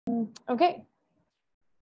Okay.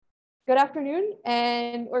 Good afternoon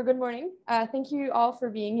or good morning. Thank you all for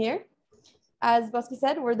being here. As Busky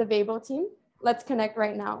said, we're the Vayble team. Let's connect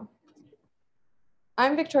right now.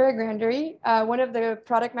 I'm Victoria Grandery, one of the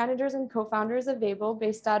product managers and co-founders of Vayble,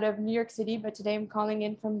 based out of New York City, but today I'm calling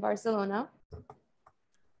in from Barcelona.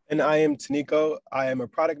 And I am Teniko. I am a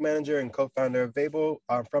product manager and co-founder of Vayble.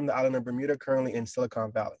 I'm from the island of Bermuda, currently in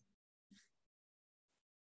Silicon Valley.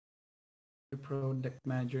 Product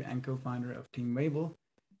manager and co-founder of Team Vayble.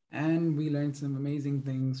 And we learned some amazing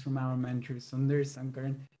things from our mentor, Sundar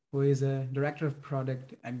Sankaran, who is a director of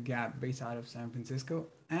product at Gap based out of San Francisco.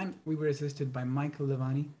 And we were assisted by Michael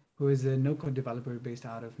Levani, who is a no-code developer based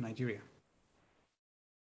out of Nigeria.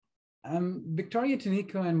 Victoria,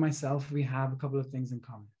 Teniko, and myself, we have a couple of things in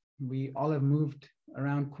common. We all have moved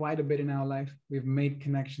around quite a bit in our life. We've made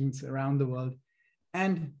connections around the world,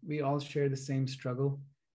 and we all share the same struggle.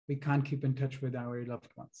 We can't keep in touch with our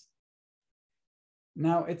loved ones.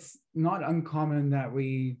 Now, it's not uncommon that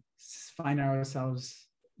we find ourselves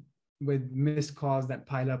with missed calls that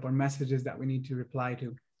pile up or messages that we need to reply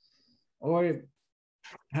to, or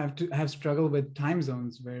have struggled with time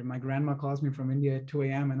zones where my grandma calls me from India at 2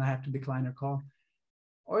 a.m. and I have to decline her call,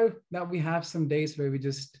 or that we have some days where we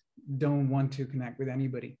just don't want to connect with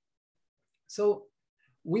anybody. So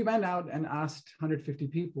we went out and asked 150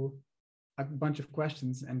 people a bunch of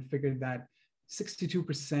questions and figured that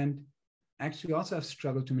 62% actually also have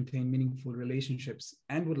struggled to maintain meaningful relationships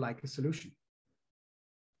and would like a solution.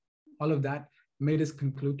 All of that made us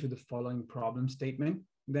conclude to the following problem statement,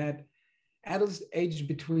 that adults aged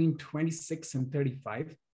between 26 and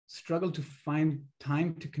 35 struggle to find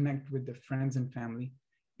time to connect with their friends and family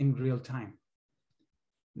in real time.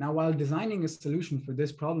 Now, while designing a solution for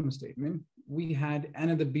this problem statement, we had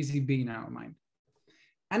Anna the busy bee in our mind.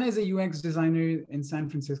 Anna is a UX designer in San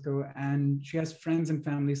Francisco, and she has friends and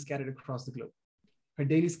family scattered across the globe. Her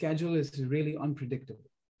daily schedule is really unpredictable.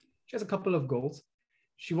 She has a couple of goals.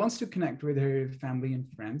 She wants to connect with her family and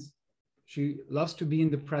friends. She loves to be in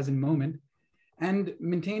the present moment, and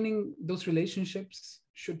maintaining those relationships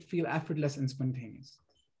should feel effortless and spontaneous.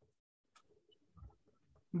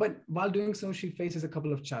 But while doing so, she faces a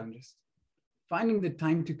couple of challenges. Finding the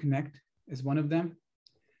time to connect is one of them.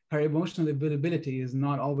 Her emotional availability is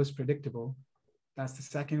not always predictable. That's the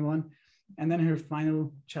second one. And then her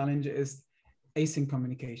final challenge is async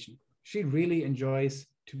communication. She really enjoys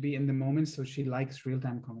to be in the moment, so she likes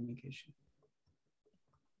real-time communication.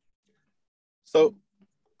 So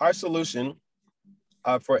our solution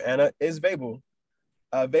for Anna is Vayble.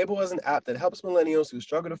 Vayble is an app that helps millennials who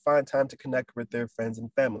struggle to find time to connect with their friends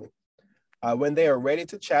and family. When they are ready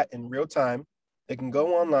to chat in real time, they can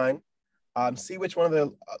go online, see which one of their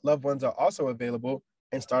loved ones are also available,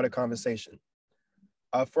 and start a conversation.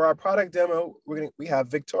 For our product demo, we have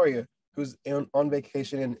Victoria, who's on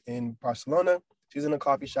vacation in Barcelona. She's in a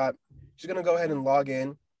coffee shop. She's gonna go ahead and log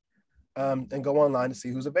in and go online to see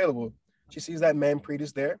who's available. She sees that Manpreet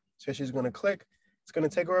is there, so she's gonna click. It's gonna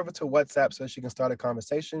take her over to WhatsApp so she can start a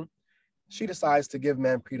conversation. She decides to give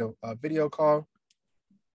Manpreet a video call,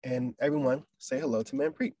 and everyone say hello to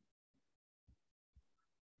Manpreet.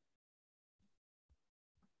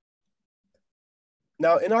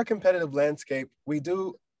 Now, in our competitive landscape, we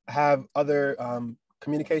do have other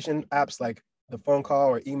communication apps like the phone call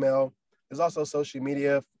or email. There's also social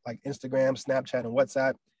media like Instagram, Snapchat, and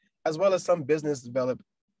WhatsApp, as well as some business developed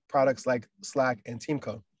products like Slack and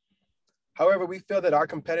Teamco. However, we feel that our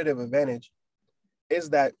competitive advantage is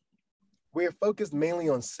that we're focused mainly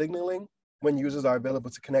on signaling when users are available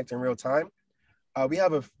to connect in real time. We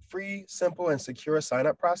have a free, simple, and secure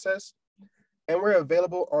sign-up process, and we're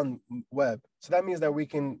available on web. So that means that we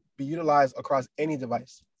can be utilized across any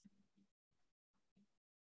device.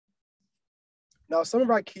 Now, some of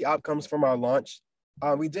our key outcomes from our launch,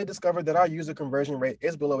 we did discover that our user conversion rate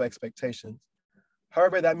is below expectations.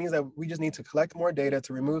 However, that means that we just need to collect more data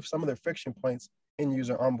to remove some of the friction points in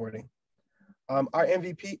user onboarding. Our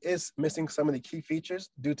MVP is missing some of the key features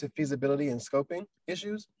due to feasibility and scoping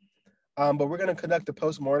issues, but we're gonna conduct a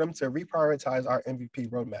postmortem to reprioritize our MVP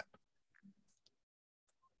roadmap.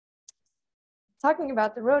 Talking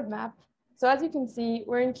about the roadmap, so as you can see,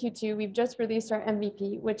 we're in Q2, we've just released our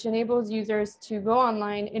MVP, which enables users to go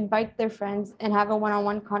online, invite their friends, and have a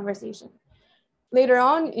one-on-one conversation. Later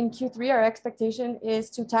on in Q3, our expectation is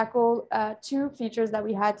to tackle 2 features that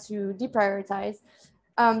we had to deprioritize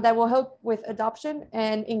that will help with adoption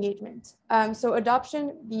and engagement. So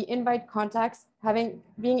adoption, the invite contacts,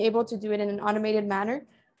 being able to do it in an automated manner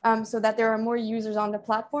so that there are more users on the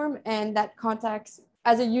platform, and that contacts,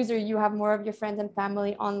 as a user, you have more of your friends and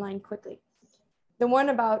family online quickly. The one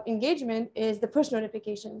about engagement is the push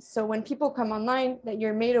notifications. So when people come online, that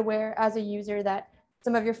you're made aware as a user that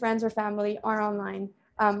some of your friends or family are online,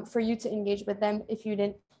 for you to engage with them if you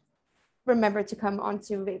didn't remember to come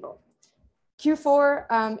onto Vayble.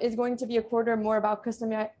 Q4 is going to be a quarter more about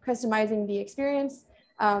customizing the experience.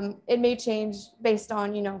 It may change based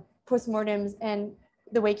on, postmortems and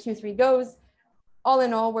the way Q3 goes. All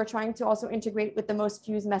in all, we're trying to also integrate with the most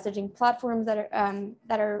used messaging platforms that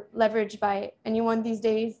are leveraged by anyone these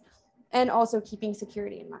days, and also keeping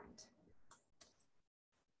security in mind.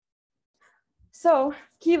 So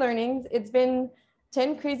key learnings, it's been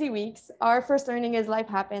 10 crazy weeks. Our first learning is life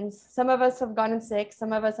happens. Some of us have gotten sick.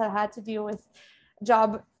 Some of us have had to deal with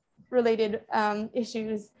job related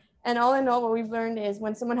issues. And all in all, what we've learned is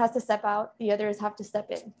when someone has to step out, the others have to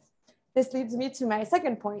step in. This leads me to my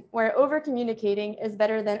second point, where over communicating is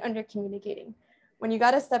better than under communicating. When you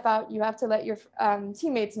got to step out, you have to let your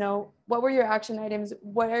teammates know what were your action items,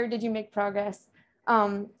 where did you make progress,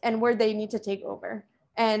 and where they need to take over.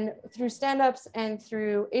 And through stand-ups and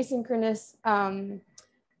through asynchronous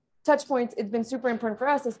touch points, it's been super important for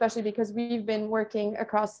us, especially because we've been working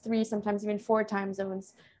across 3, sometimes even 4 time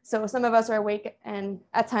zones. So some of us are awake and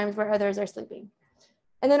at times where others are sleeping.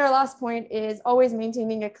 And then our last point is always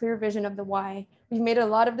maintaining a clear vision of the why. We've made a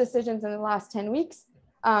lot of decisions in the last 10 weeks.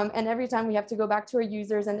 And every time we have to go back to our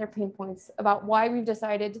users and their pain points about why we've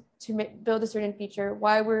decided to build a certain feature,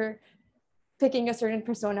 why we're picking a certain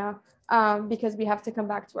persona, because we have to come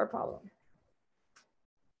back to our problem.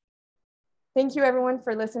 Thank you everyone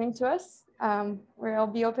for listening to us. We'll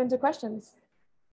be open to questions.